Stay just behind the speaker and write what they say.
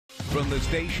From the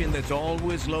station that's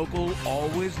always local,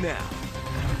 always now.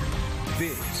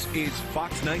 This is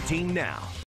Fox 19 Now.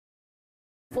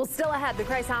 Well, still ahead, the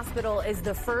Christ Hospital is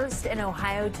the first in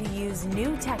Ohio to use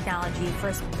new technology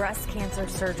for breast cancer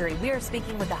surgery. We are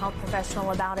speaking with a health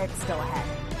professional about it. Still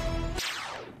ahead.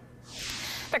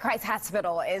 The Christ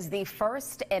Hospital is the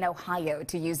first in Ohio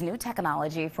to use new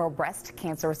technology for breast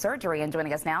cancer surgery. And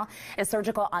joining us now is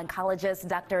surgical oncologist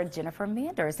Dr. Jennifer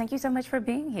Manders. Thank you so much for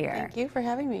being here. Thank you for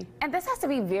having me. And this has to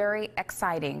be very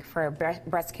exciting for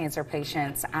breast cancer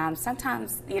patients.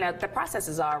 Sometimes, you know, the process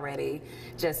is already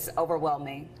just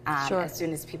overwhelming as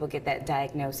soon as people get that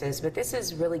diagnosis. But this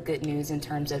is really good news in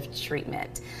terms of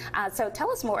treatment. So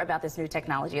tell us more about this new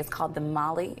technology. It's called the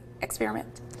Molli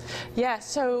experiment. Yeah,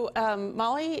 so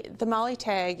the Molli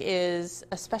tag is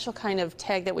a special kind of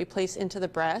tag that we place into the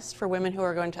breast for women who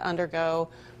are going to undergo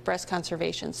breast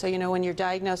conservation. So, you know, when you're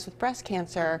diagnosed with breast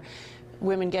cancer,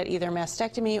 women get either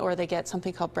mastectomy or they get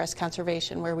something called breast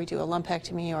conservation, where we do a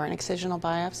lumpectomy or an excisional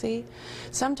biopsy.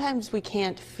 Sometimes we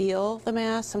can't feel the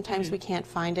mass, sometimes we can't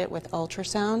find it with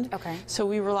ultrasound. Okay. So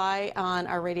we rely on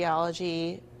our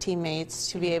radiology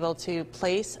teammates to be able to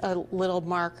place a little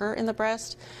marker in the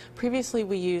breast. Previously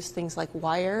we used things like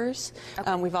wires.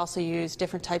 Okay. We've also used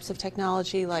different types of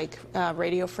technology like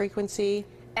radio frequency.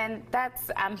 And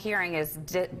that's, I'm hearing, is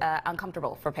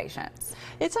uncomfortable for patients.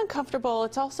 It's uncomfortable.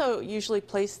 It's also usually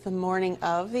placed the morning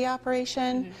of the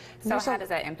operation. So how does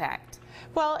that impact?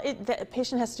 Well, the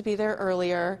patient has to be there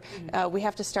earlier. We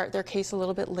have to start their case a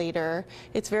little bit later.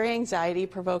 It's very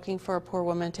anxiety-provoking for a poor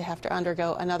woman to have to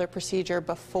undergo another procedure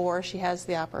before she has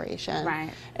the operation.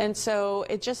 Right. And so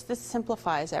this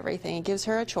simplifies everything. It gives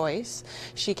her a choice.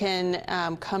 She can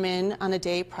come in on a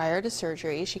day prior to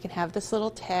surgery. She can have this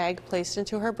little tag placed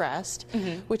into her breast,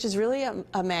 which is really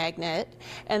a magnet.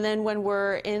 And then when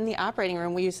we're in the operating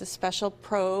room, we use a special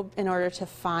probe in order to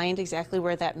find exactly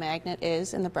where that magnet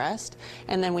is in the breast.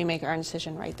 And then we make our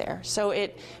incision right there. So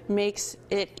it makes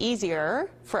it easier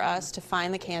for us to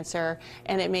find the cancer,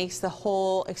 and it makes the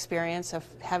whole experience of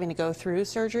having to go through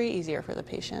surgery easier for the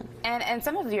patient. And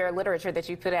some of your literature that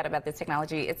you put out about this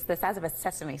technology, it's the size of a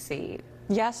sesame seed.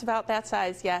 Yes, about that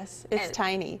size, yes. It's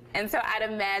tiny. And so I'd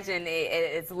imagine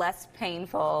it's less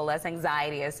painful, less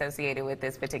anxiety associated with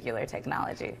this particular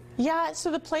technology. Yeah, so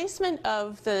the placement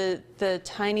of the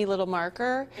tiny little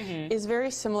marker is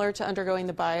very similar to undergoing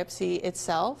the biopsy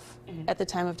itself at the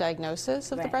time of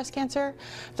diagnosis of the breast cancer.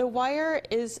 The wire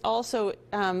is also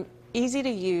easy to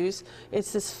use.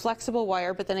 It's this flexible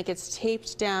wire, but then it gets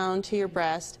taped down to your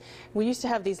breast. We used to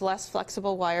have these less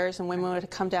flexible wires, and women would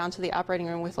come down to the operating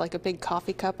room with like a big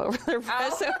coffee cup over their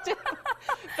breast.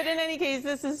 But in any case,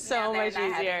 this is so much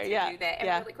easier. Yeah.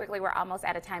 And really quickly, we're almost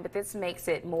out of time, but this makes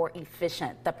it more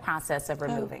efficient, the process of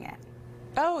removing it.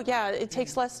 Oh, yeah, it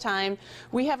takes less time.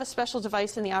 We have a special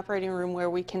device in the operating room where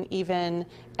we can even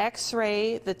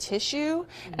x-ray the tissue,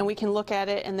 and we can look at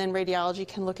it, and then radiology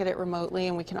can look at it remotely,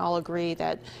 and we can all agree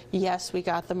that, yes, we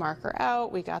got the marker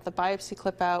out, we got the biopsy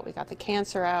clip out, we got the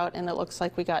cancer out, and it looks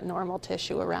like we got normal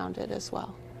tissue around it as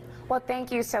well. Well,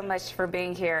 thank you so much for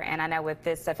being here. And I know with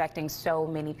this affecting so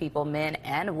many people, men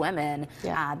and women,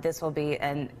 this will be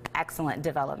an excellent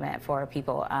development for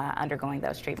people undergoing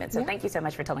those treatments. So thank you so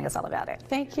much for telling us all about it.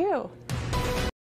 Thank you.